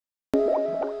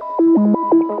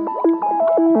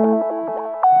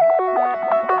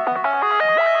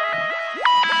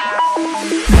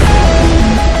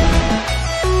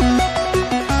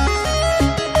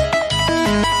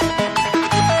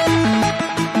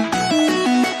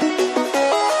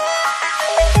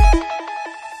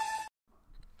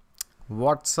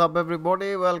What's up,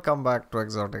 everybody? Welcome back to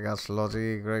Exotic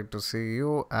Astrology. Great to see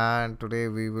you. And today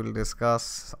we will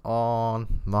discuss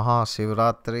on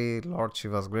Mahashivaratri, Lord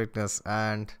Shiva's greatness,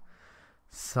 and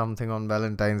something on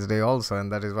Valentine's Day also. And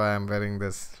that is why I'm wearing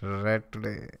this red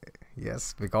today.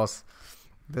 Yes, because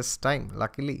this time,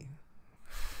 luckily,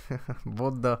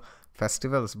 both the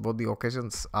festivals, both the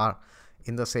occasions are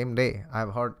in the same day.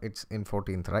 I've heard it's in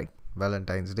 14th, right?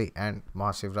 Valentine's Day and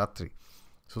Mahashivaratri.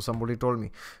 So somebody told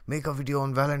me, make a video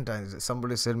on Valentine's Day.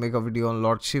 Somebody said, make a video on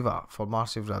Lord Shiva for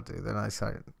Mahashivaratri. Then I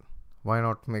said, why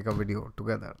not make a video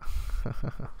together?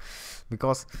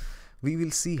 Because we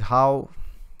will see how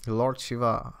Lord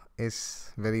Shiva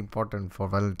is very important for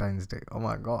Valentine's Day. Oh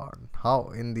my God. How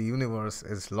in the universe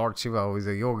is Lord Shiva, who is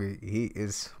a yogi?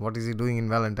 What is he doing in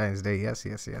Valentine's Day? Yes.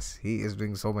 He is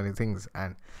doing so many things,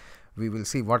 and we will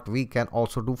see what we can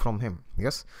also do from him.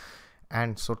 Yes.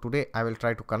 And so today I will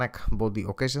try to connect both the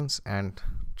occasions and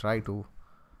try to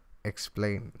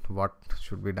explain what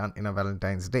should be done in a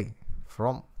Valentine's Day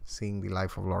from seeing the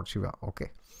life of Lord Shiva.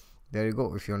 Okay, there you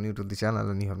go. If you're new to the channel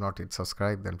and you have not yet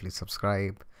subscribed, then please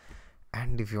subscribe.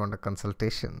 And if you want a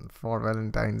consultation for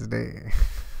Valentine's Day,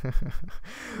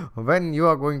 when you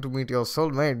are going to meet your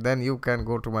soulmate, then you can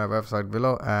go to my website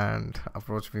below and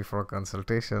approach me for a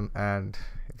consultation. And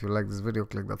if you like this video,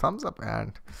 click the thumbs up.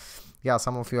 And yeah,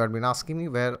 some of you have been asking me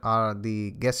where are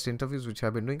the guest interviews which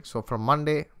I've been doing. So from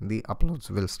Monday, the uploads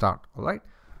will start. All right.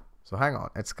 So hang on,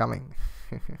 it's coming.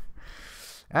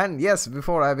 And yes,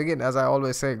 before I begin, as I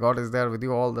always say, God is there with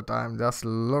you all the time. Just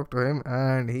look to him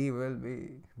and he will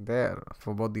be there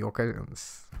for both the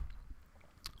occasions.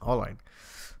 All right.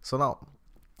 So now,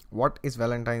 what is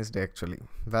Valentine's Day actually?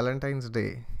 Valentine's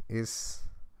Day is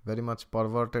very much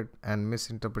perverted and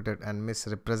misinterpreted and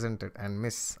misrepresented and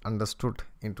misunderstood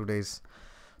in today's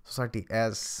society,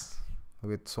 as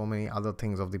with so many other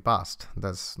things of the past.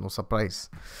 There's no surprise.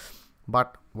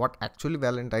 But what actually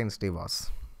Valentine's Day was,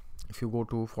 if you go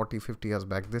to 40-50 years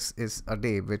back, this is a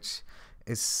day which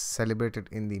is celebrated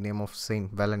in the name of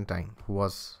Saint Valentine, who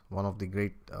was one of the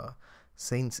great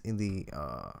saints in the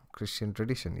Christian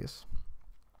tradition. Yes.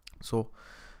 So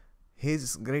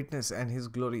his greatness and his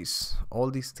glories,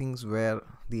 all these things were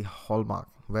the hallmark,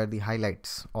 were the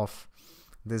highlights of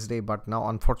this day. But now,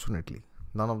 unfortunately,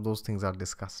 none of those things are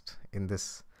discussed in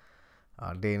this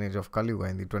day and age of Kali Yuga.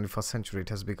 In the 21st century, it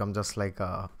has become just like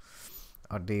a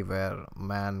day where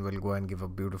man will go and give a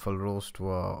beautiful rose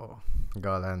to a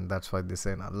girl, and that's why they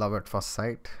say love at first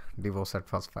sight, divorce at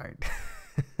first fight.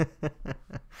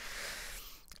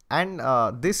 And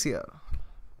this year,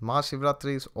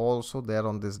 Mahashivaratri is also there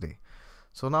on this day.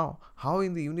 So now, how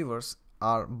in the universe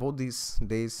are both these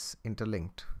days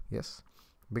interlinked? Yes,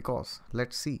 because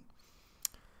let's see.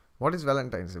 What is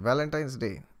Valentine's Day? Valentine's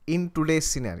Day in today's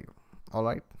scenario, all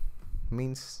right,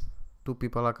 means two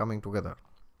people are coming together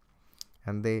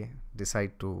and they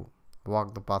decide to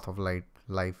walk the path of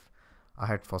life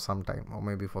ahead for some time, or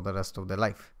maybe for the rest of their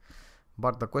life.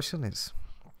 But the question is,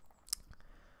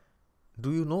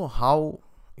 do you know how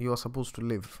you are supposed to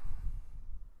live?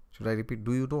 Should I repeat?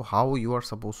 Do you know how you are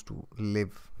supposed to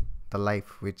live the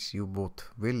life which you both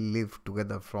will live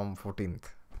together from 14th?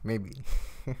 Maybe.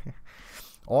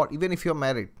 Or even if you're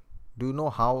married, do you know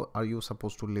how are you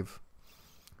supposed to live?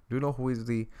 Do you know who is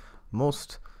the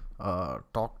most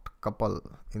talked couple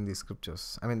in the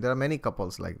scriptures? I mean, there are many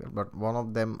couples like that, but one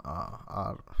of them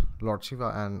are Lord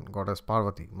Shiva and Goddess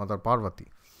Parvati, Mother Parvati.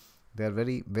 They are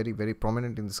very, very, very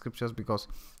prominent in the scriptures, because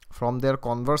from their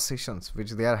conversations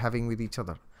which they are having with each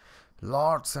other,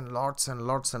 lots and lots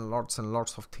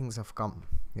of things have come.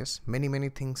 Yes, many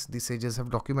things the sages have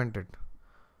documented.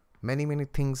 Many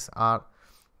things are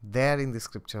there in the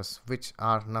scriptures which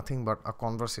are nothing but a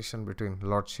conversation between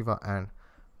Lord Shiva and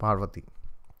Parvati.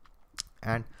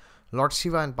 And Lord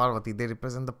Shiva and Parvati, they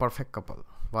represent the perfect couple.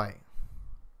 Why?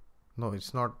 No,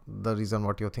 it's not the reason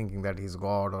what you're thinking, that he's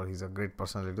God or he's a great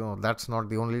personality. No, that's not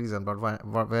the only reason. But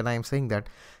when I'm saying that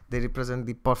they represent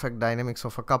the perfect dynamics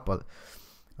of a couple,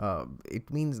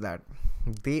 it means that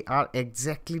they are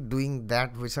exactly doing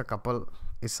that which a couple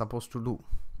is supposed to do.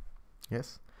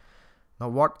 Yes. Now,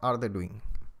 what are they doing?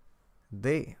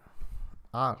 They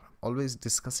are always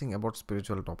discussing about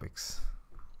spiritual topics.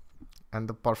 And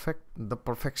the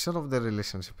perfection of their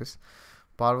relationship is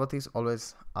Parvati is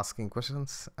always asking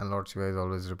questions and Lord Shiva is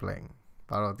always replying.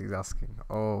 Parvati is asking,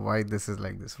 oh, why this is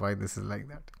like this, why this is like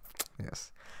that.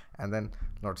 Yes. And then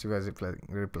Lord Shiva is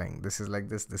replying, this is like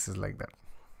this is like that.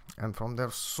 And from there,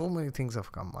 so many things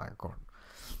have come. My God.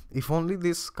 If only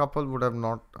this couple would have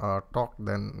not talked,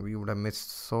 then we would have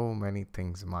missed so many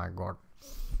things. My God.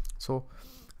 So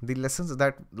the lessons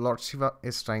that Lord Shiva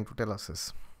is trying to tell us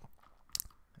is,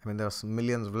 I mean, there's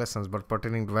millions of lessons, but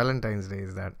pertaining to Valentine's Day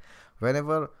is that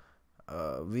whenever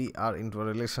we are into a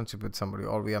relationship with somebody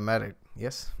or we are married,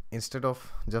 yes, instead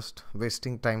of just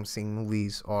wasting time seeing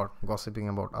movies or gossiping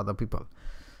about other people,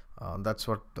 that's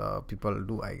what people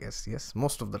do, I guess. Yes,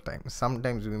 most of the time.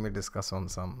 Sometimes we may discuss on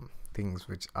some things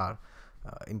which are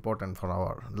important for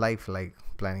our life, like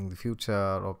planning the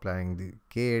future or planning the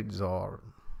kids or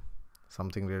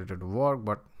something related to work.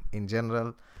 But in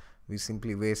general, we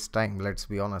simply waste time, let's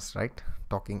be honest, right?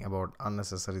 Talking about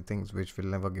unnecessary things which will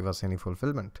never give us any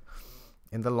fulfillment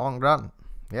in the long run.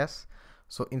 Yes.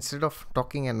 So instead of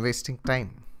talking and wasting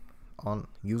time on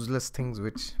useless things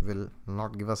which will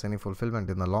not give us any fulfillment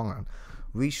in the long run,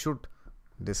 we should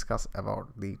discuss about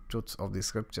the truths of the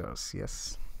scriptures.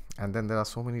 Yes. And then there are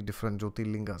so many different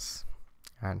Jyotirlingas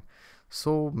and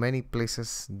so many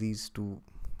places these two,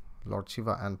 Lord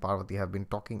Shiva and Parvati, have been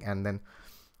talking, and then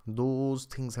those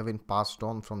things have been passed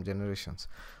on from generations.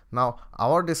 Now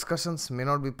our discussions may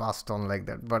not be passed on like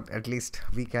that, but at least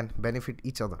we can benefit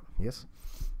each other. Yes.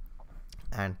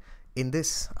 And in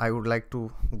this I would like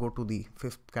to go to the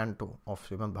 5th canto of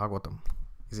Srimad Bhagavatam.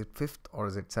 Is it 5th or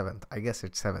is it 7th? I guess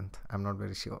it's 7th, I'm not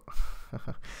very sure.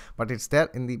 But it's there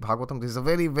in the Bhagavatam. This is a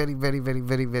very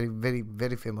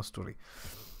very famous story.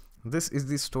 This is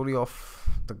the story of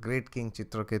the great king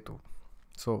Chitraketu.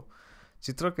 So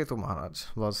Chitraketu Maharaj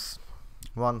was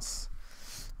once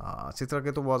a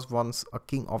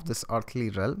king of this earthly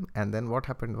realm, and then what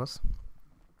happened was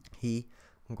he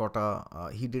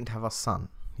didn't have a son.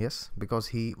 Yes, because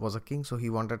he was a king, so he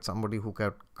wanted somebody who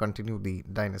could continue the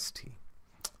dynasty.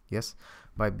 Yes,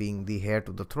 by being the heir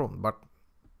to the throne, but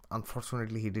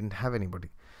unfortunately he didn't have anybody.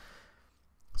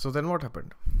 So then what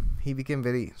happened? He became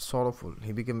very sorrowful,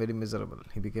 he became very miserable,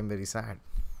 he became very sad.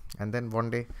 And then one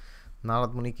day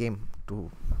Narad Muni came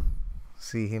to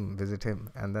see him, visit him,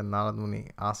 and then Narad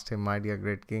Muni asked him, my dear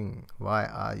great king, why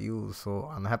are you so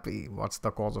unhappy? What's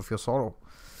the cause of your sorrow?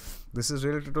 This is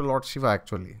related to Lord Shiva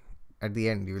actually. At the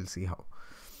end you will see how.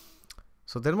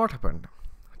 So then what happened?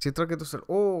 Chitraketu said,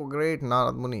 oh great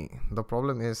Narad Muni, the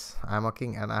problem is I am a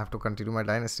king and I have to continue my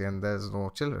dynasty and there is no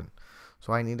children.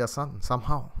 So I need a son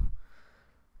somehow.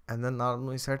 And then Narad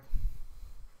Muni said,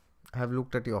 I have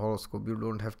looked at your horoscope, you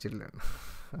don't have children.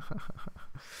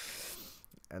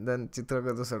 And then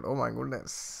Chitraketu said, oh my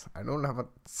goodness, I don't have a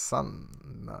son.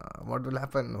 What will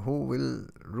happen? Who will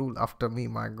rule after me?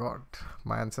 My God,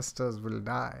 my ancestors will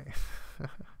die.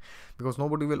 Because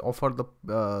nobody will offer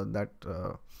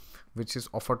which is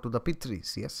offered to the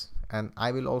Pitris. Yes. And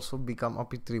I will also become a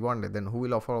Pitri one day. Then who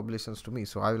will offer oblations to me?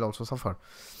 So I will also suffer.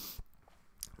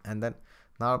 And then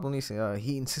Narad Muni,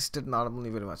 he insisted Narad Muni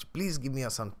very much. Please give me a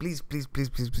son. Please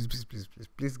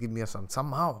give me a son.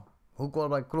 Somehow. Hook or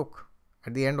by crook.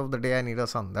 At the end of the day, I need a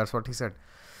son. That's what he said.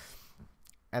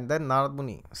 And then Narad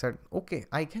Muni said, okay,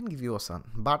 I can give you a son.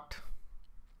 But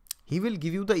he will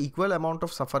give you the equal amount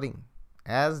of suffering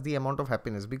as the amount of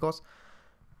happiness. Because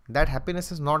that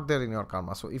happiness is not there in your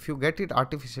karma. So if you get it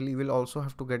artificially, you will also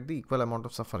have to get the equal amount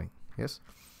of suffering. Yes.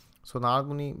 So Narad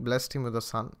Muni blessed him with a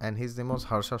son, and his name was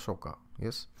Harsha Shoka.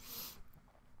 Yes.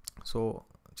 So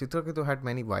Chitraketu had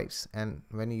many wives, and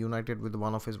when he united with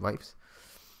one of his wives,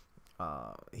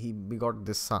 he begot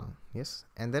this son. Yes.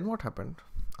 And then what happened?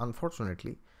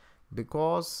 Unfortunately,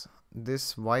 because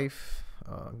this wife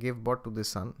gave birth to this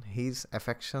son, his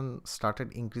affection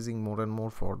started increasing more and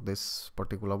more for this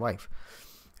particular wife.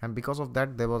 And because of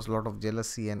that, there was a lot of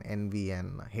jealousy and envy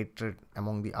and hatred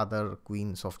among the other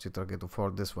queens of Chitraketu for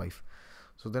this wife.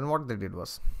 So then what they did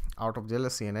was, out of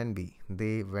jealousy and envy,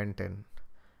 they went and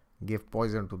gave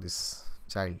poison to this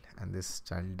child, and this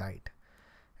child died.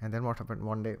 And then what happened?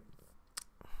 One day,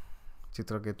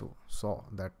 Chitraketu saw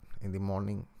that in the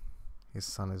morning his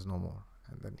son is no more,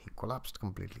 and then he collapsed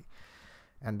completely.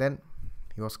 And then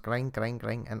he was crying,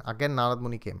 and again Narad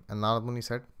Muni came, and Narad Muni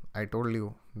said, I told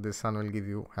you this son will give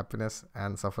you happiness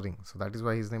and suffering. So that is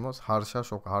why his name was Harsha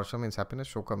Shoka. Harsha means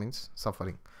happiness, Shoka means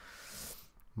suffering.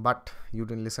 But you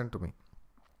didn't listen to me.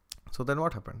 So then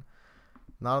what happened?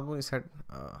 Narad Muni said,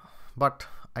 but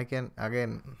I can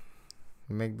again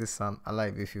make this son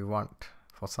alive if you want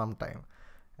for some time.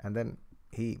 And then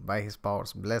he, by his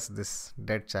powers, blessed this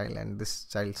dead child, and this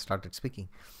child started speaking.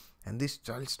 And this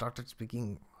child started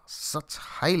speaking such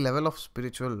high level of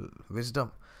spiritual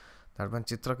wisdom that when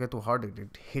Chitraketu heard it,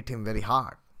 it hit him very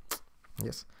hard.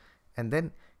 Yes. And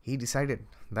then he decided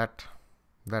that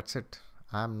that's it.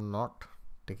 I am not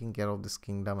taking care of this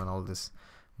kingdom and all this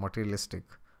materialistic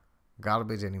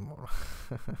garbage anymore.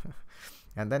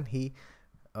 And then he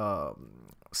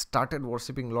started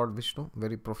worshipping Lord Vishnu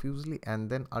very profusely, and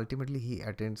then ultimately he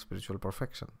attained spiritual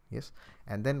perfection. Yes,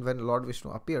 and then when Lord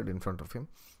Vishnu appeared in front of him,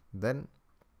 then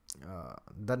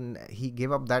he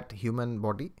gave up that human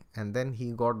body, and then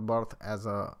he got birth as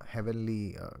a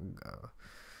heavenly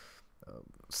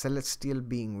celestial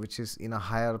being, which is in a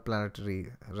higher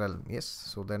planetary realm. Yes,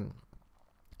 so then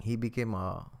he became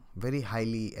a very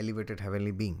highly elevated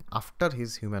heavenly being after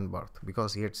his human birth,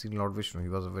 because he had seen Lord Vishnu. He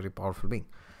was a very powerful being,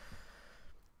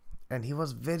 and he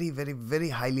was very, very, very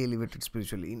highly elevated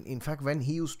spiritually. In fact, when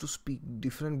he used to speak,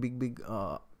 different big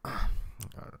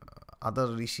other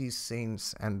rishis,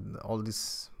 saints, and all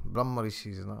these Brahma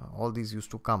rishis, all these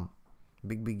used to come,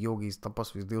 big yogis,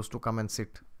 tapasvis, they used to come and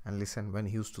sit and listen when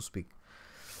he used to speak.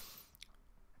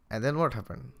 And then what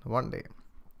happened? One day,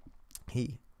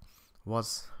 he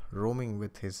was roaming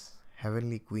with his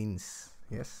heavenly queens.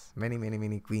 Yes,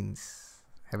 many queens,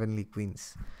 heavenly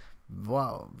queens.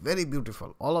 Wow, very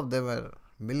beautiful. All of them were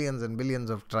millions and billions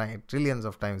of trillions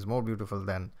of times more beautiful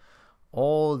than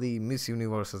all the Miss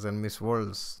Universes and Miss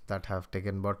Worlds that have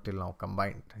taken birth till now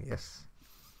combined. Yes.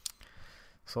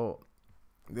 So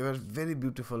they were very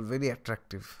beautiful, very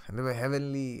attractive, and they were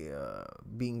heavenly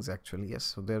beings actually. Yes.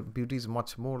 So their beauty is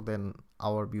much more than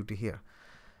our beauty here.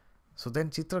 So then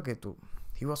Chitraketu,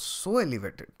 he was so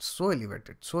elevated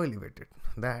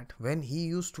that when he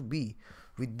used to be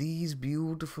with these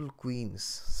beautiful queens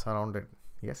surrounded,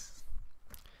 yes,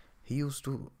 he used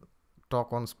to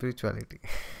talk on spirituality.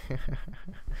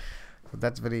 So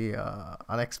that's very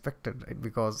unexpected, right?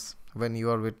 Because when you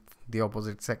are with the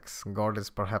opposite sex, God is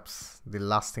perhaps the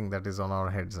last thing that is on our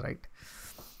heads, right?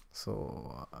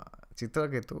 So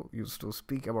Chitraketu used to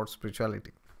speak about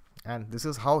spirituality, and this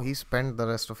is how he spent the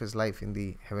rest of his life in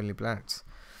the heavenly planets.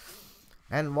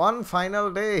 And one final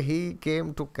day he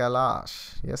came to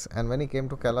Kailash. Yes, and when he came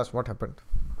to Kailash, what happened?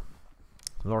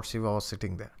 Lord Shiva was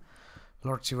sitting there.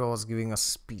 Lord Shiva was giving a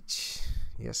speech.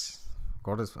 Yes,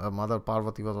 Goddess Mother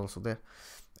Parvati was also there.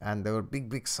 And there were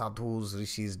big sadhus,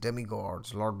 rishis,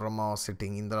 demigods. Lord Brahma was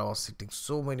sitting, Indra was sitting.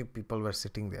 So many people were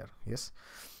sitting there. Yes,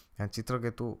 and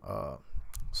Chitraketu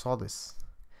saw this.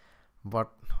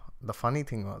 But the funny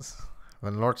thing was,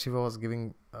 when Lord Shiva was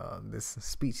giving this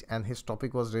speech, and his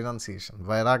topic was renunciation,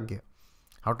 vairagya,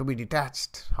 how to be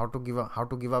detached, how to give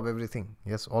up everything.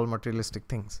 Yes, all materialistic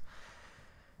things.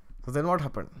 So then what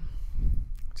happened?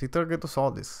 Chitraketu saw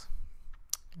this,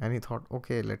 and he thought,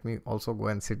 okay, let me also go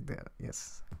and sit there.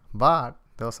 Yes, but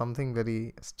there was something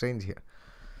very strange here.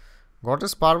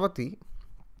 Goddess Parvati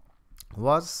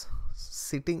was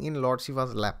sitting in Lord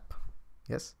Shiva's lap.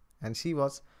 Yes, and she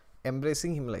was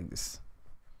embracing him like this.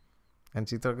 And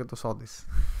Chitraketu saw this.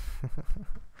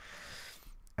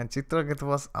 And Chitraketu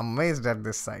was amazed at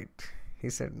this sight. He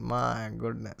said, my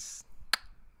goodness.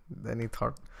 Then he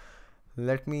thought,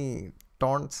 let me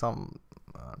taunt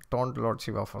Lord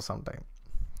Shiva for some time.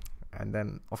 And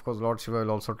then, of course, Lord Shiva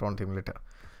will also taunt him later.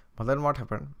 But then what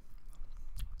happened?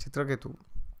 Chitraketu,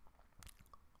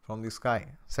 from the sky,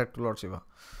 said to Lord Shiva,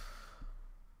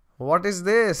 what is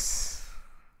this?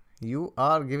 You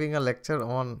are giving a lecture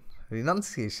on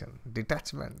renunciation,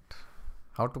 detachment,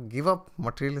 how to give up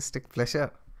materialistic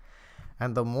pleasure.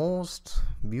 And the most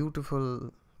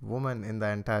beautiful woman in the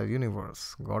entire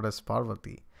universe, Goddess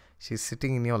Parvati, she's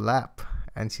sitting in your lap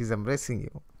and she's embracing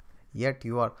you. Yet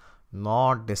you are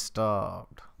not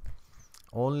disturbed.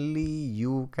 Only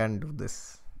you can do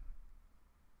this.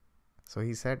 So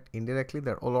he said indirectly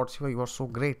that, oh Lord Shiva, you are so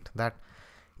great that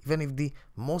even if the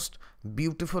most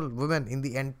beautiful woman in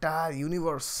the entire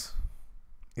universe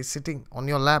is sitting on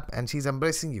your lap and she's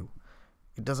embracing you,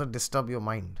 it doesn't disturb your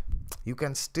mind. You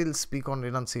can still speak on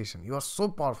renunciation. You are so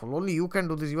powerful. Only you can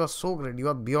do this. You are so great. You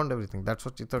are beyond everything. That's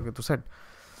what Chitraketu said.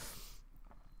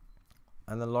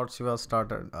 And the Lord Shiva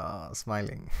started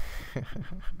smiling.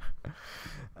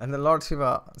 And the Lord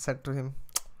Shiva said to him,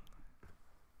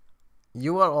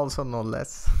 you are also no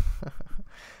less.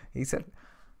 He said,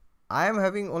 I am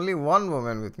having only one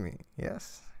woman with me.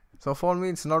 Yes. So for me,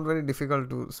 it's not very difficult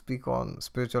to speak on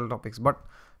spiritual topics. But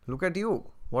look at you.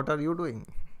 What are you doing?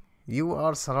 You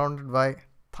are surrounded by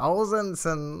thousands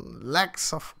and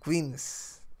lakhs of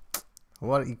queens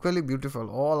who are equally beautiful.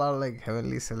 All are like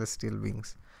heavenly celestial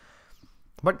beings.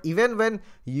 But even when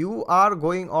you are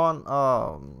going on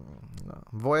a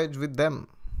voyage with them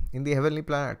in the heavenly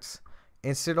planets,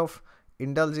 instead of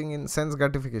indulging in sense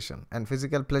gratification and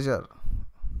physical pleasure,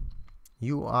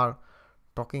 you are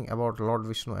talking about Lord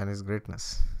Vishnu and his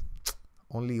greatness.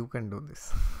 Only you can do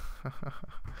this.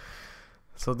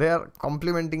 So they are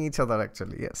complementing each other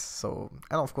actually, yes. So,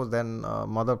 and of course then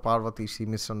Mother Parvati, she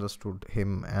misunderstood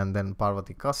him, and then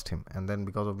Parvati cursed him, and then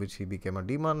because of which he became a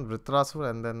demon,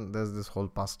 Vritrasura, and then there's this whole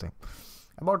pastime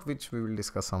about which we will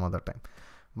discuss some other time.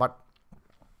 But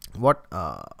what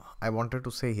I wanted to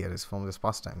say here is, from this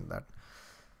pastime, that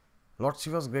Lord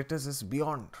Shiva's greatness is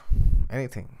beyond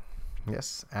anything,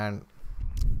 yes. And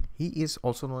he is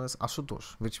also known as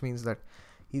Ashutosh, which means that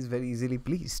he is very easily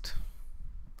pleased.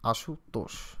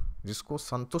 Ashutosh, जिसको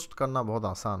संतुष्ट करना बहुत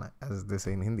आसान है, as they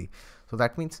say in Hindi. So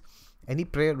that means any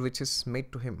prayer which is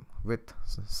made to him with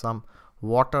some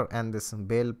water and this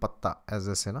bel patta, as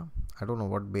they say, na? I don't know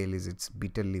what bel is. It's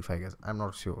betel leaf, I guess. I'm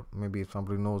not sure. Maybe if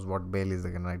somebody knows what bel is, they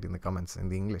can write in the comments in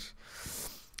the English.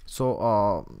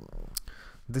 So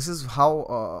this is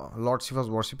how Lord Shiva's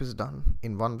worship is done,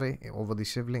 in one way, over the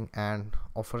Shivling, and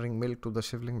offering milk to the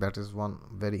Shivling. That is one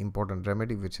very important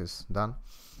remedy which is done.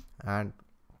 And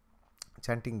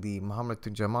chanting the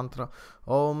Mahamrityunjaya mantra,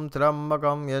 Om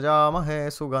Trambakam Yajamahe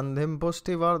Sugandhim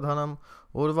Pushtivardhanam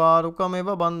Urvarukam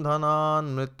Eva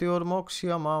Bandhanan Mrityor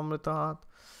Mokshyamamritat.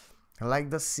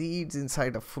 Like the seeds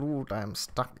inside a fruit, I am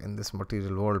stuck in this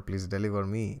material world. Please deliver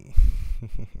me.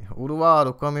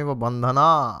 Urvarukam Eva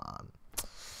Bandhanan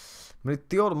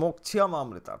Mrityor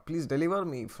Mokshyamamritat. Please deliver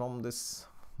me from this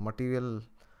material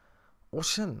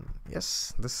ocean.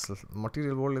 Yes, this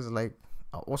material world is like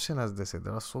ocean, as they say.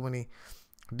 There are so many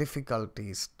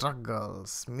difficulties,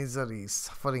 struggles, miseries,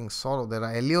 suffering, sorrow. There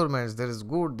are allurements. There is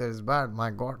good, there is bad. My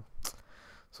God.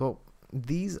 So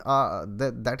these are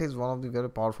that is one of the very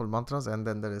powerful mantras. And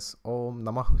then there is Om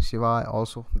Namah Shivaya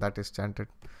also, that is chanted.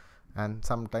 And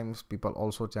sometimes people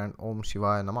also chant Om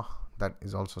Shivaya Namah, that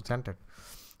is also chanted.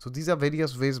 So these are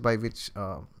various ways by which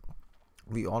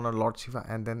we honor Lord Shiva.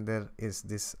 And then there is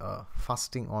this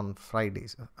fasting on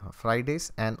Fridays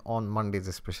and on Mondays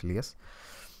especially, yes,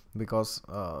 because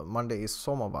Monday is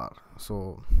Somavar.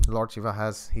 So Lord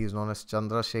Shiva he is known as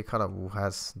Chandra Shekhara, who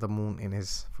has the moon in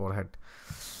his forehead.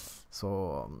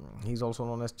 So he's also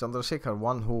known as Chandra Shekhar,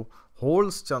 one who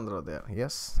holds Chandra there,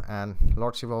 yes. And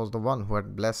Lord Shiva was the one who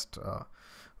had blessed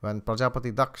when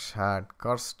Prajapati Daksh had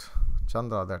cursed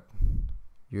Chandra that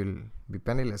you will be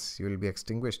penniless, you will be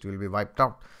extinguished, you will be wiped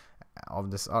out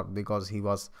of this earth, because he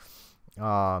was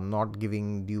not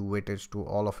giving due weightage to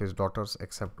all of his daughters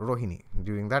except Rohini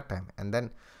during that time. And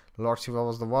then Lord Shiva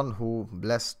was the one who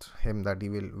blessed him that he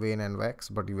will wane and wax,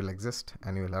 but he will exist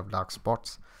and he will have dark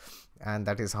spots. And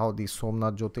that is how the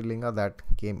Somnath Jyotirlinga that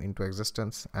came into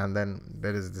existence. And then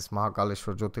there is this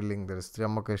Mahakaleshwar Jyotirling, there is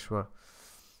Triambakeshwar.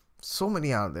 So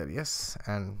many are there, yes.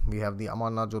 And we have the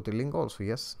Amarnath Jyotirlinga also,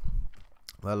 yes,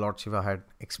 where Lord Shiva had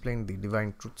explained the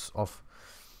divine truths of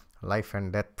life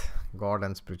and death, God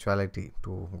and spirituality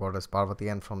to Goddess Parvati.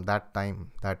 And from that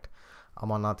time, that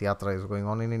Amarnath Yatra is going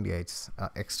on in India. It's an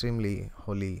extremely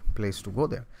holy place to go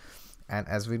there. And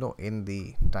as we know, in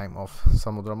the time of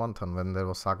Samudra Manthan, when there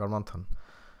was Sagar Manthan,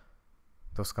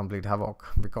 there was complete havoc,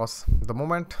 because the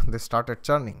moment they started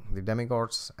churning, the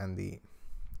demigods and the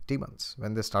demons,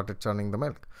 when they started churning the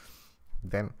milk,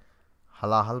 then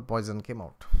halahal poison came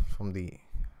out from the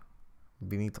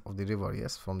beneath of the river,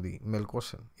 yes, from the milk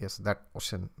ocean, yes, that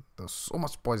ocean. There was so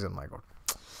much poison, my God.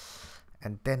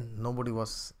 And then nobody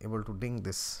was able to drink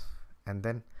this, and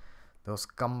then there was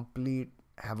complete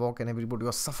havoc and everybody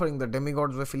was suffering. The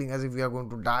demigods were feeling as if we are going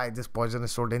to die, this poison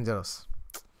is so dangerous.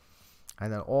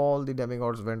 And then all the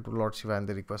demigods went to Lord Shiva and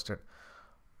they requested,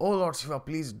 oh Lord Shiva,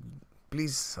 please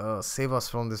save us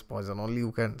from this poison, only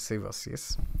you can save us,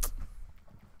 yes.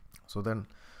 So then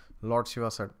Lord Shiva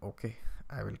said, okay,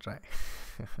 I will try.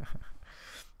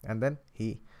 And then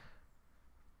he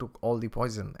took all the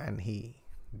poison and he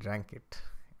drank it.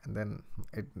 And then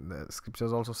the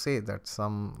scriptures also say that,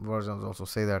 some versions also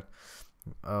say that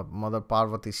Mother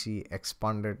Parvati, she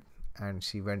expanded and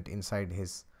she went inside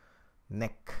his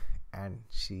neck and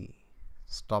she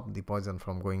stopped the poison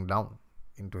from going down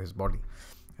into his body.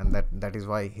 And that is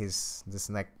why this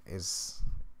neck is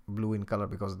blue in color,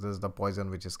 because this is the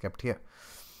poison which is kept here.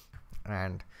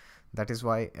 And that is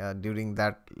why during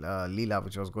that Leela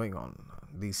which was going on,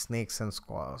 the snakes and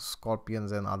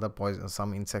scorpions and other poison,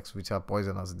 some insects which are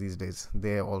poisonous these days,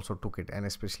 they also took it. And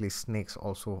especially snakes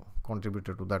also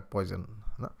contributed to that poison,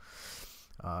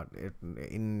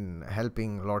 in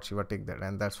helping Lord Shiva take that.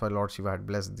 And that's why Lord Shiva had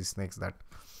blessed the snakes that,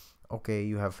 okay,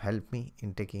 you have helped me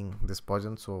in taking this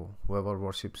poison, so whoever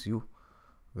worships you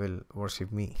will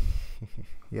worship me.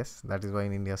 Yes, that is why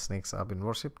in India snakes have been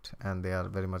worshipped and they are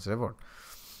very much revered,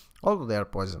 although they are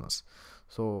poisonous.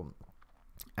 So,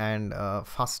 and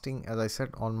fasting, as I said,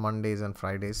 on Mondays and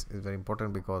Fridays is very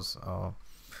important, because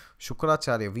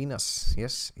Shukracharya, Venus,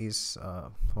 yes, is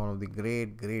one of the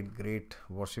great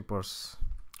worshippers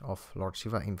of Lord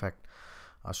Shiva. In fact,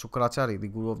 Shukracharya, the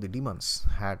guru of the demons,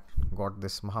 had got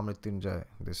this Mahamrityunjay,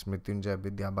 this Mrityunjay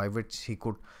Vidya, by which he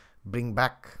could bring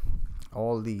back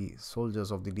all the soldiers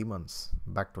of the demons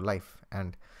back to life,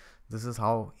 and this is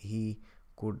how he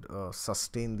could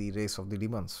sustain the race of the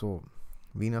demons. So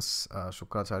Venus,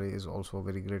 Shukracharya is also a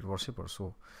very great worshipper.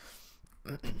 So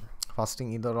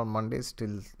fasting either on Mondays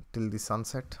till the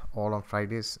sunset or on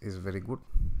Fridays is very good,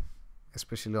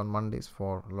 especially on Mondays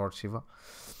for Lord Shiva,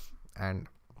 and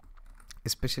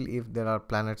especially if there are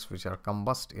planets which are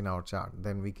combust in our chart,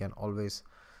 then we can always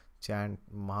chant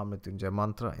Mahamrityunjay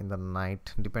mantra in the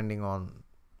night, depending on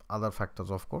other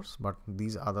factors, of course, but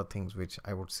these are the things which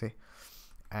I would say.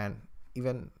 And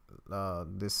even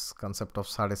this concept of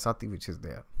Sadesati, which is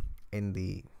there in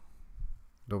the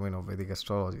domain of Vedic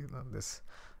astrology, there's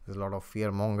a lot of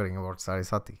fear mongering about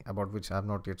Sadesati, about which I have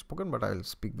not yet spoken, but I will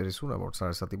speak very soon about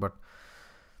Sadesati. But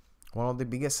one of the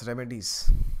biggest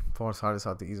remedies for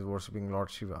Sadesati is worshipping Lord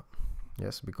Shiva.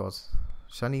 Yes, because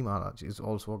Shani Maharaj is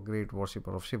also a great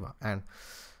worshipper of Shiva, and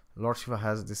Lord Shiva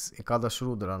has this Ekadash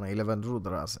Rudra, 11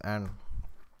 Rudras, and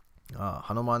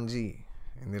Hanumanji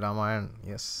in the Ramayana,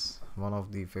 yes, one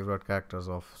of the favorite characters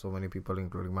of so many people,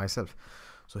 including myself.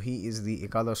 So he is the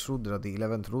Ekadash Rudra, the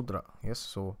 11th Rudra. Yes,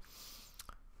 so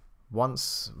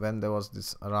once when there was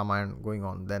this Ramayana going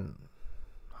on, then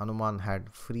Hanuman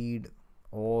had freed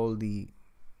all the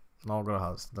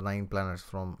Navagrahas, the 9 planets,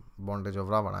 from bondage of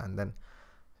Ravana, and then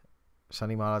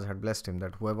Shani Maharaj had blessed him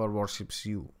that whoever worships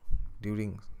you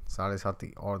during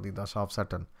Sadesati or the Dasha of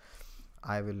Saturn,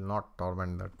 I will not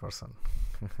torment that person.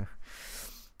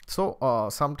 So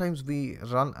sometimes we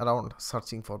run around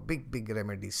searching for big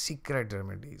remedies, secret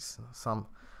remedies, some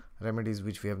remedies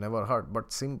which we have never heard,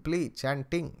 but simply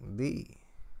chanting the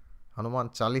Hanuman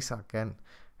Chalisa can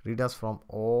rid us from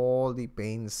all the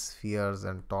pains, fears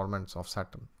and torments of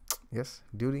Saturn. Yes,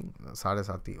 during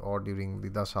Sadesati or during the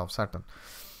Dasha of Saturn.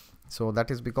 So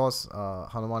that is because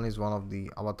Hanuman is one of the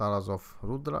avatars of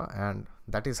Rudra, and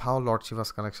that is how Lord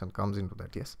Shiva's connection comes into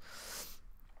that. Yes,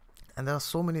 and there are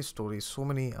so many stories, so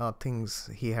many things.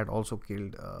 He had also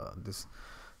killed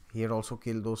he had also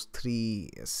killed those 3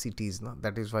 cities, no?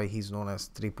 That is why he is known as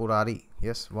Tripurari.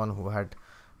 Yes, one who had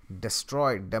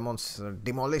destroyed,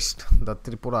 demolished the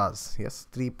Tripuras. Yes,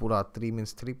 Tripura, 3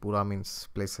 means 3, Pura means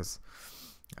places,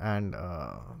 and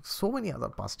so many other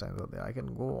pastimes are there. I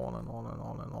can go on and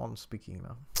on speaking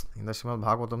now. In the Srimad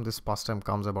Bhagavatam, this pastime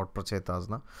comes about Prachetas,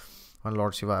 na? When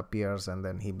Lord Shiva appears and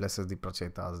then he blesses the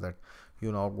Prachetas that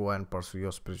you now go and pursue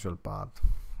your spiritual path.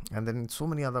 And then in so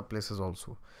many other places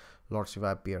also Lord Shiva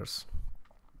appears.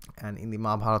 And in the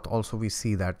Mahabharata also we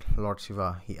see that Lord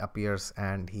Shiva, he appears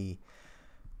and he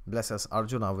blesses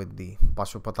Arjuna with the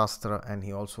Pashupatastra, and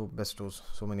he also bestows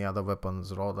so many other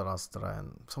weapons, Raudarastra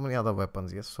and so many other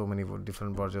weapons. Yes, so many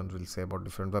different versions will say about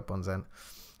different weapons, and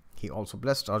he also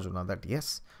blessed Arjuna that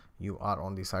yes, you are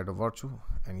on the side of virtue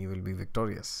and you will be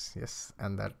victorious. Yes,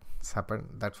 and that's happened.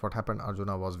 That's what happened.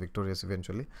 Arjuna was victorious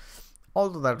eventually,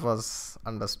 although that was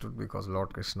understood because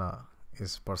Lord Krishna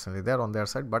is personally there on their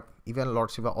side, but even Lord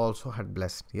Shiva also had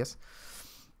blessed. Yes,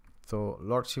 so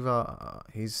Lord Shiva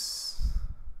is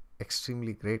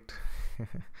extremely great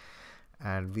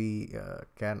and we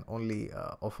can only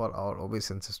offer our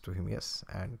obeisances to him. Yes,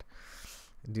 and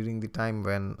during the time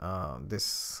when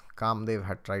this Kamdev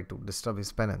had tried to disturb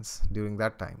his penance, during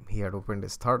that time he had opened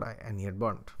his third eye and he had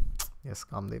burnt. Yes,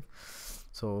 Kamdev.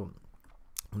 So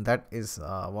that is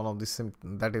one of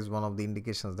the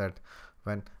indications that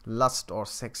when lust or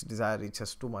sex desire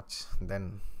reaches too much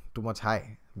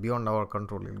high, beyond our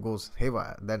control, it goes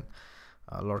haywire, then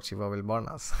Lord Shiva will burn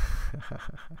us.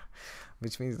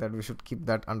 Which means that we should keep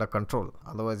that under control.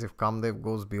 Otherwise, if Kamdev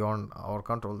goes beyond our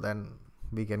control, then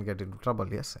we can get into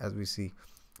trouble. Yes, as we see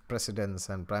presidents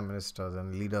and prime ministers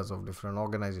and leaders of different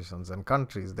organizations and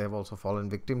countries, they have also fallen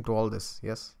victim to all this.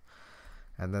 Yes,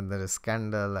 and then there is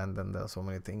scandal, and then there are so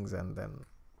many things, and then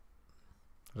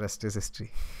rest is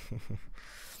history.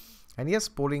 And yes,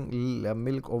 pouring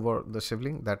milk over the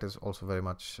shivling, that is also very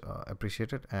much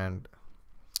appreciated. And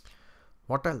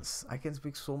what else? I can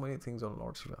speak so many things on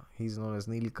Lord Shiva. He is known as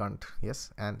Nilkant.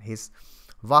 Yes, and his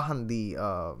Vahan, the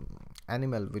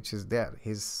animal which is there,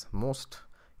 his most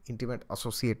intimate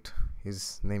associate,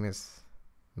 his name is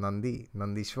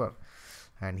Nandishwar,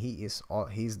 and he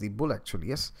is the bull actually.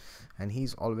 Yes, and he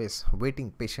is always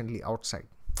waiting patiently outside,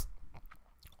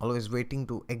 always waiting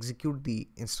to execute the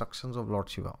instructions of Lord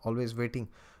Shiva, always waiting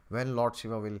when Lord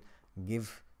Shiva will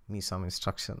give me some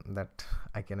instruction that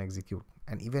I can execute.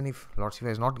 And even if Lord Shiva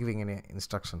is not giving any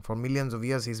instruction, for millions of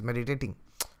years he is meditating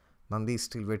Nandi is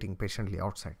still waiting patiently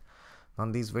outside.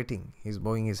 Nandi is waiting. He's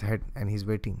bowing his head and he's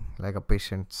waiting like a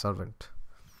patient servant,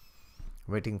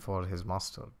 waiting for his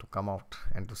master to come out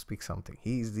and to speak something.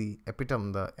 He is the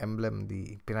epitome, the emblem,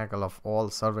 the pinnacle of all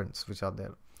servants which are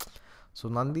there. So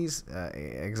Nandi's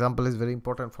example is very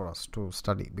important for us to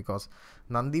study, because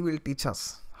Nandi will teach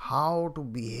us how to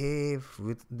behave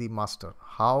with the master.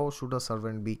 How should a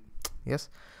servant be? Yes.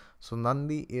 So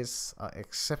Nandi is an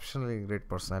exceptionally great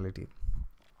personality,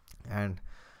 and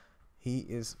he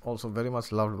is also very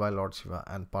much loved by Lord Shiva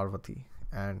and Parvati,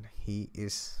 and he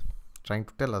is trying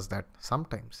to tell us that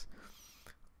sometimes,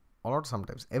 or not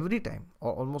sometimes, every time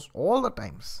or almost all the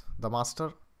times, the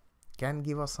master can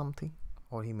give us something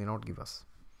or he may not give us.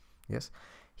 Yes,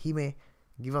 he may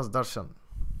give us darshan.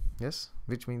 Yes,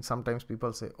 which means sometimes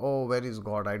people say, oh, where is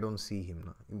God? I don't see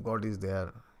him. If God is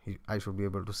there, I should be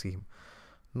able to see him.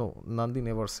 No, Nandi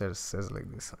never says like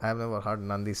this. I have never heard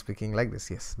Nandi speaking like this.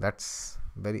 Yes, that's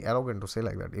very arrogant to say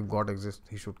like that. If God exists,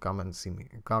 he should come and see me,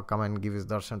 come and give his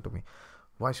darshan to me.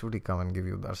 Why should he come and give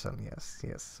you darshan?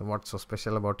 Yes. So what's so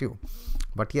special about you?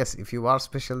 But yes, if you are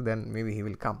special, then maybe he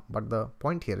will come. But the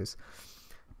point here is,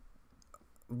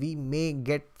 we may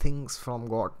get things from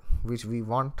God which we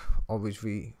want or which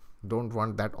we don't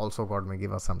want. That also God may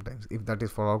give us sometimes, if that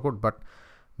is for our good. But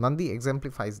Nandi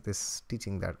exemplifies this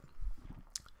teaching that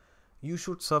you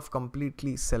should serve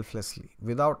completely selflessly,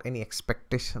 without any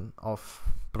expectation of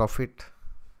profit,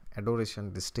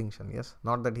 adoration, distinction. Yes,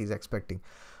 not that he's expecting,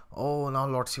 oh, now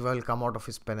Lord Shiva will come out of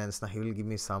his penance, now he will give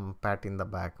me some pat in the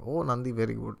back. Oh, Nandi,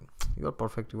 very good, you are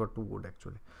perfect, you are too good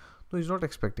actually. No, he's not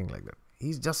expecting like that.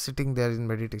 He's just sitting there in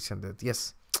meditation that,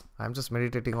 yes, I'm just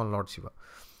meditating on Lord Shiva.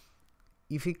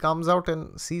 If he comes out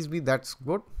and sees me, that's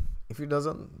good. If he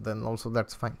doesn't, then also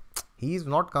that's fine. He is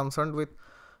not concerned with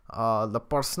the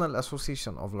personal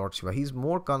association of Lord Shiva. He is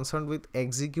more concerned with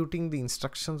executing the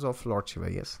instructions of Lord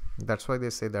Shiva. Yes, that's why they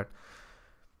say that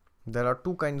there are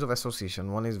two kinds of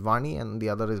association. One is Vani and the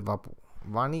other is Vapu.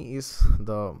 Vani is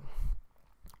the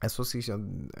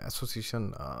association.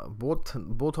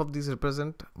 Both of these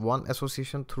represent one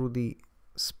association through the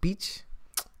speech,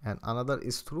 and another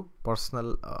is through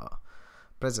personal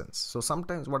presence. So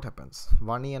sometimes what happens,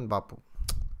 Vani and Vapu,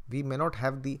 we may not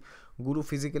have the Guru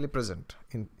physically present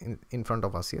in front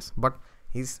of us, yes, but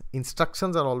his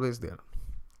instructions are always there.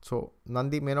 So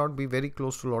Nandi may not be very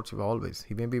close to Lord Shiva always.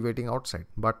 He may be waiting outside,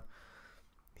 but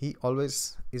he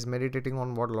always is meditating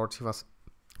on what Lord Shiva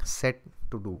said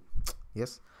to do.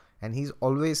 Yes, and he's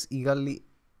always eagerly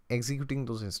executing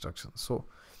those instructions. So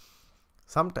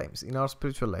sometimes in our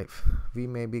spiritual life, we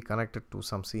may be connected to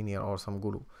some senior or some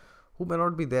guru who may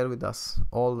not be there with us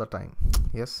all the time.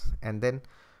 Yes, and then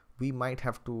we might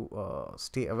have to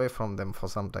stay away from them for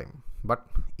some time. But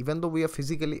even though we are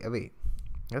physically away,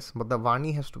 yes, but the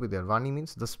Vani has to be there. Vani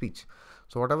means the speech.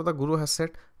 So whatever the Guru has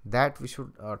said, that we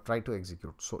should try to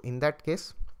execute. So in that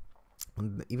case,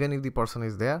 even if the person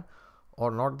is there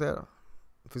or not there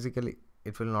physically,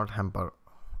 it will not hamper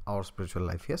our spiritual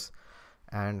life. Yes,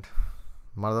 and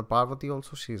Mother Parvati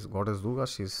also, she is Goddess Durga,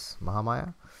 she is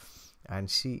Mahamaya, and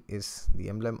she is the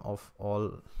emblem of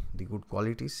all the good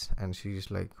qualities, and she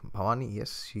is like Bhavani.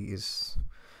 Yes, she is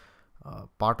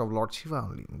part of Lord Shiva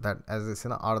only. That, as they say,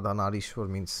 Ardha Narishwar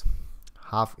means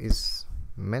half is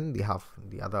men,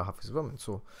 the other half is women.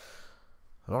 So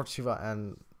Lord Shiva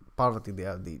and Parvati, they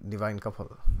are the divine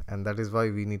couple, and that is why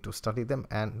we need to study them.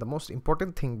 And the most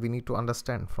important thing we need to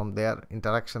understand from their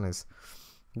interaction is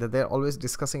that they are always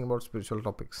discussing about spiritual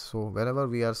topics. So whenever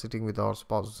we are sitting with our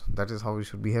spouse, that is how we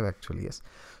should behave actually. Yes,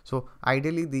 so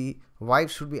ideally the wife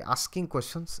should be asking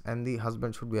questions and the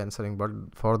husband should be answering, but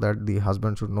for that the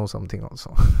husband should know something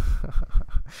also.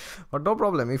 But no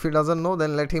problem, if he doesn't know,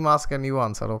 then let him ask and you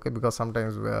answer, okay? Because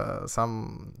sometimes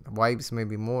some wives may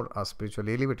be more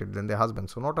spiritually elevated than their husband,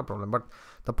 so not a problem. But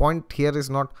the point here is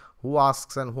not who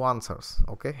asks and who answers,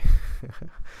 okay?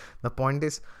 The point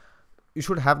is, you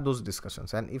should have those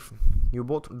discussions, and if you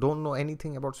both don't know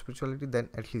anything about spirituality, then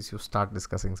at least you start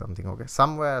discussing something, okay?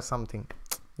 Somewhere, something.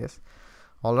 Yes.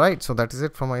 All right, so that is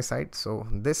it from my side. So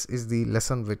this is the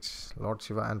lesson which Lord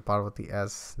Shiva and Parvati,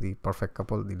 as the perfect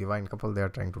couple, the divine couple, they are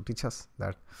trying to teach us,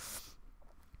 that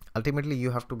ultimately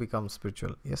you have to become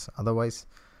spiritual. Yes, otherwise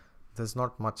there's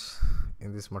not much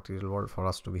in this material world for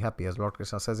us to be happy. As Lord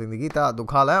Krishna says in the Gita,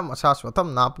 Dukhalayam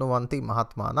ashashvatam napnuvanti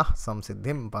mahatmanah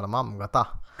samsiddhim paramam gata.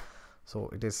 So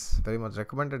it is very much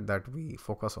recommended that we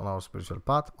focus on our spiritual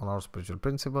path, on our spiritual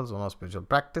principles, on our spiritual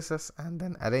practices, and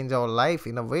then arrange our life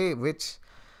in a way which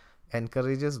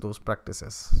encourages those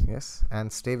practices. Yes,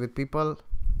 and stay with people,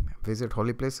 visit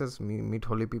holy places, meet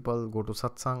holy people, go to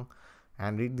satsang,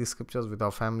 and read the scriptures with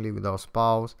our family, with our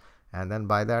spouse, And then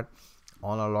by that,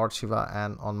 on our Lord Shiva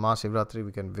and on Mahashivaratri,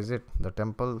 we can visit the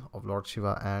temple of Lord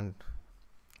Shiva and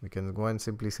we can go and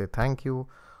simply say thank you,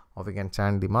 or we can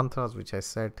chant the mantras which I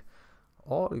said,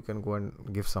 or you can go and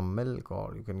give some milk,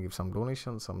 or you can give some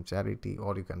donation, some charity,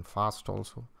 or you can fast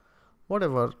also.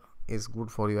 Whatever is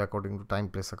good for you according to time,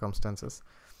 place, circumstances,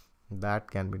 that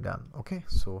can be done. Okay,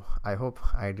 so I hope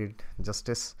I did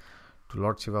justice to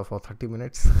Lord Shiva for 30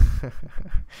 minutes.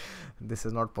 This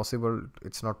is not possible.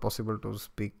 It's not possible to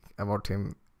speak about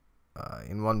him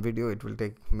in one video. It will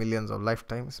take millions of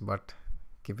lifetimes, but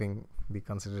keeping the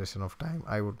consideration of time,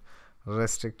 I would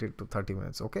restrict it to 30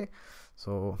 minutes. Okay,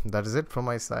 so that is it from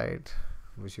my side.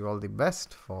 Wish you all the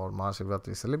best for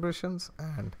Mahashivaratri celebrations,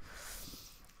 and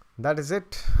that is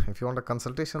it. If you want a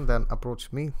consultation, then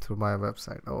approach me through my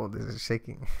website. Oh, this is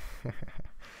shaking.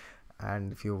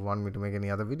 And if you want me to make any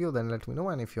other video, then let me know.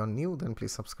 And if you're new, then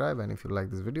please subscribe. And if you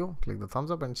like this video, click the thumbs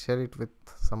up and share it with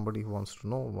somebody who wants to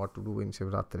know what to do in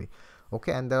Shivaratri.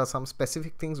 Okay, and there are some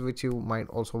specific things which you might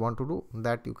also want to do,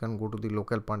 that you can go to the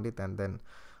local Pandit, and then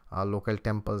local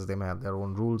temples, they may have their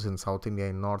own rules in South India,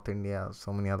 in North India.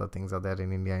 So many other things are there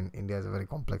in India, and India is a very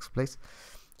complex place.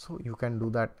 So you can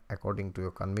do that according to your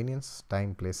convenience,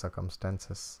 time, place,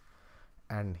 circumstances,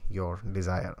 and your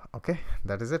desire. Okay,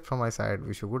 that is it from my side.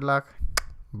 Wish you good luck.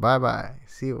 Bye bye.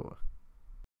 See you.